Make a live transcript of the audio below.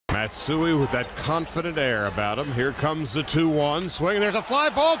Matsui with that confident air about him. Here comes the 2-1 swing. There's a fly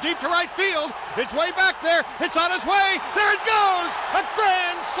ball deep to right field. It's way back there. It's on its way. There it goes. A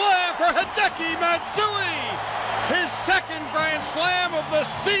grand slam for Hidkei Matsui. His second grand slam of the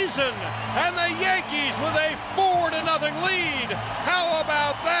season. And the Yankees with a 4-0 lead. How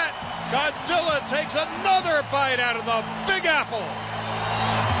about that? Godzilla takes another bite out of the Big Apple.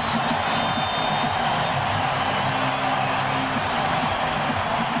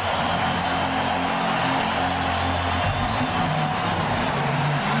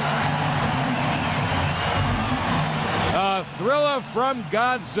 A thriller from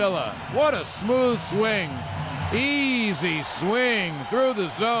Godzilla. What a smooth swing. Easy swing through the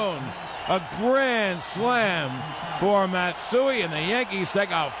zone. A grand slam for Matsui, and the Yankees take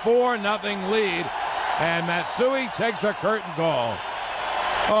a 4-0 lead, and Matsui takes a curtain call.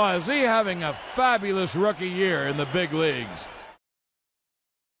 Oh, is he having a fabulous rookie year in the big leagues?